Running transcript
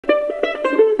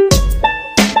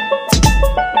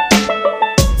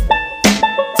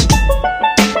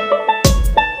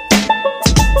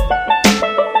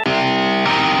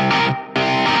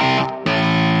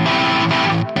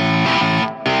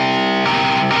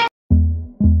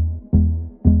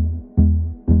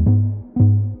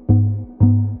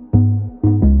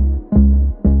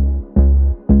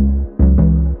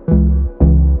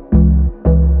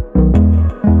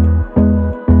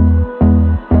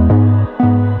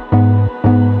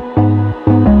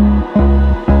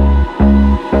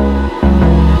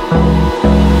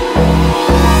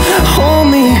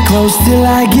close till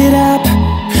I get up.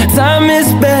 Time is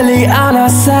barely on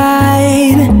our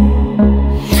side.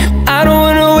 I don't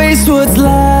wanna waste what's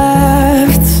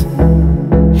left.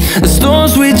 The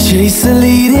storms we chase are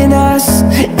leading us,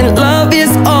 and love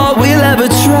is all we'll ever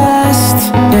trust.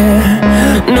 Yeah,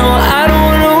 no, I don't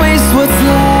wanna waste what's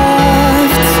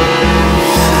left.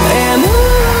 And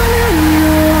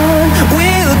on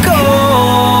we'll go,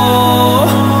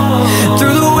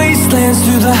 through the wastelands,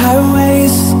 through the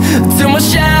highways, till my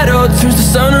shadow turns to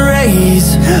sun rays.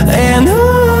 And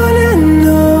on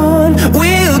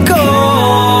we'll go,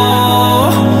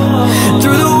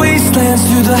 through the wastelands,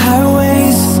 through the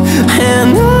highways,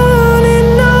 and on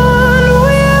we'll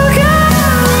go.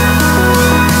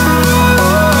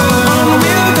 On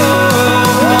we'll go.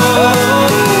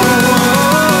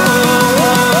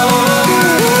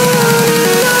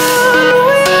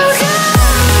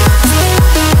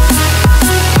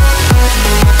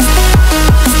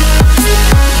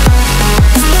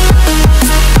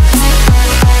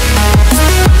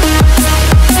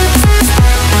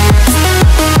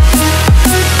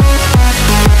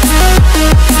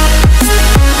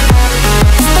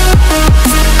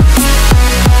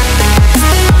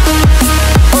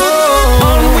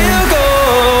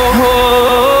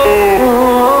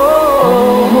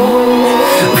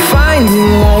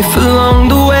 Along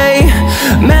the way,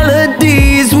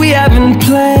 melodies we haven't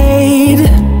played.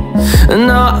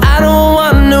 No, I don't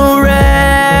want no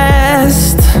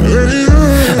rest.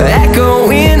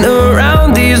 Echoing around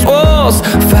these walls,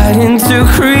 fighting to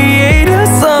create a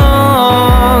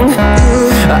song.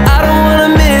 I don't wanna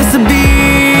miss a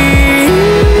beat.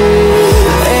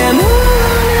 And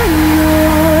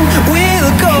on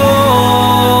we'll go,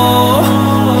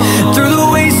 through the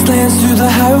wastelands, through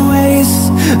the highways,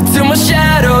 till my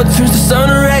shadow turns to sun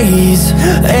rays.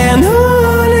 And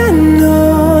on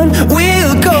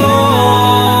we'll go,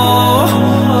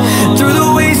 through the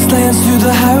wastelands, through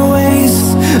the highways,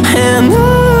 and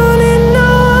on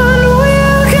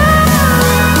we'll go.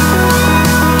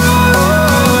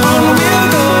 On we'll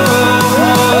go.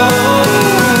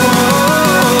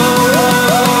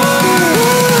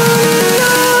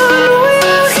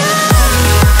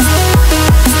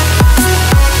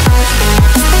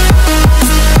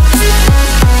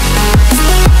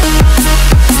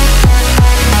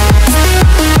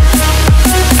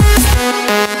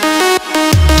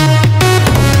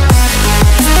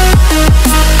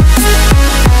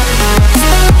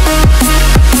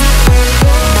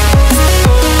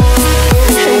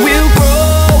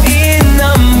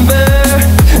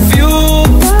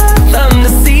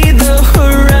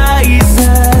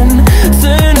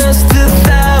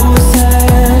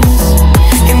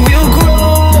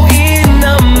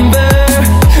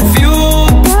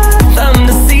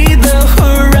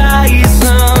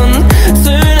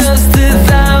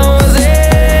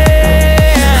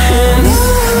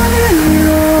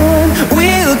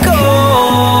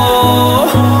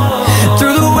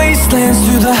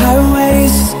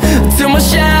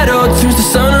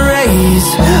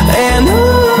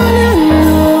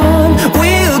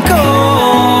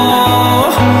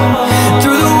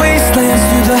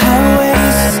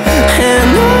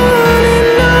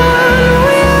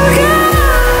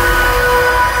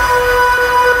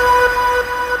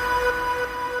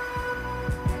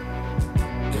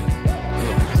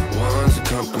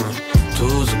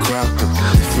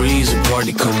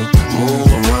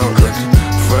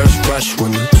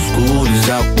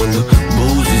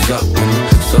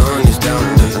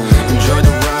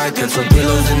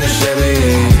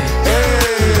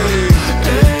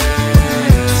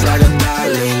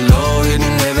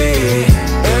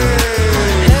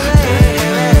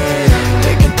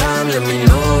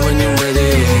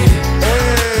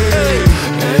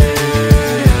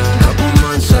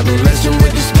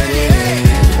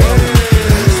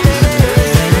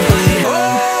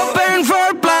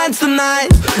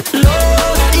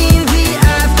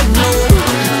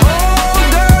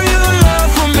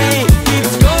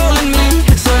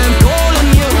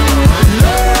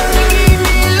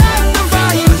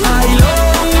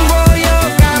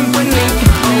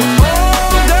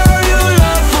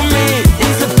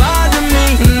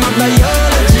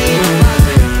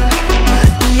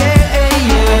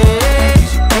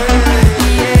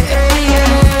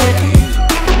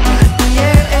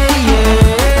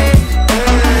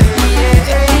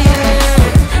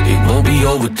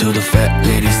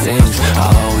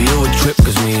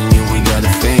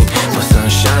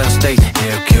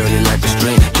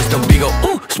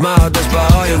 smile, that's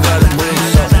about all you gotta bring.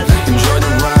 So enjoy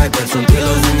the ride, got some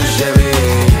pillows in the Chevy.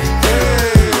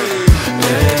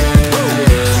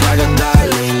 It's like a die,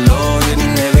 laying low,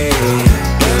 getting heavy.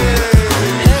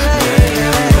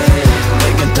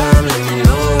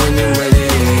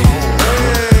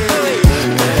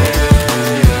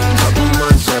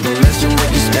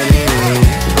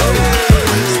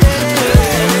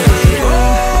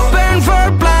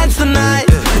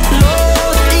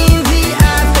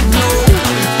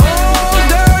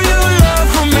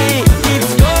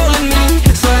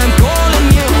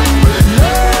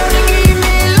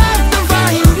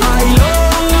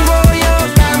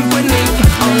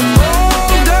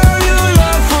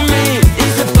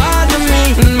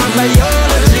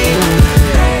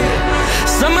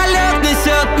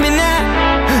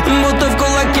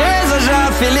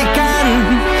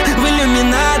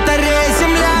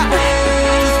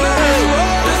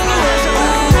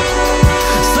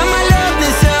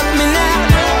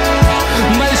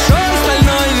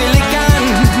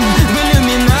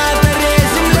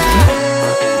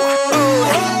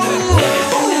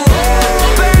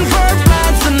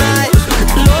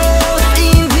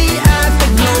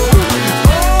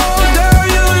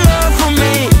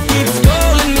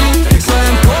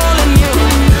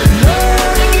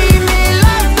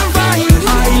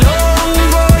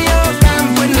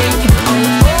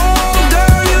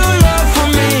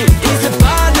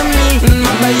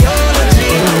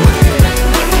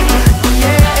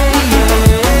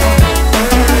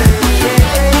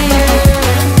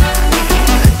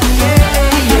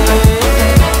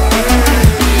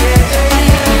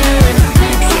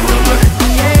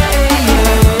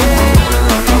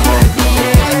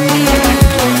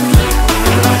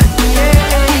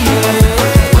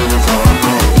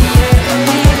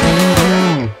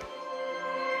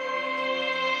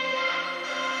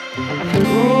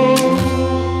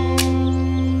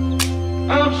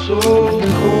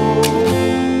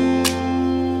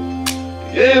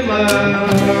 Yeah, my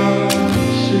heart's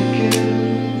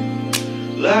sinking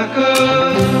like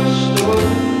a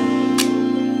storm.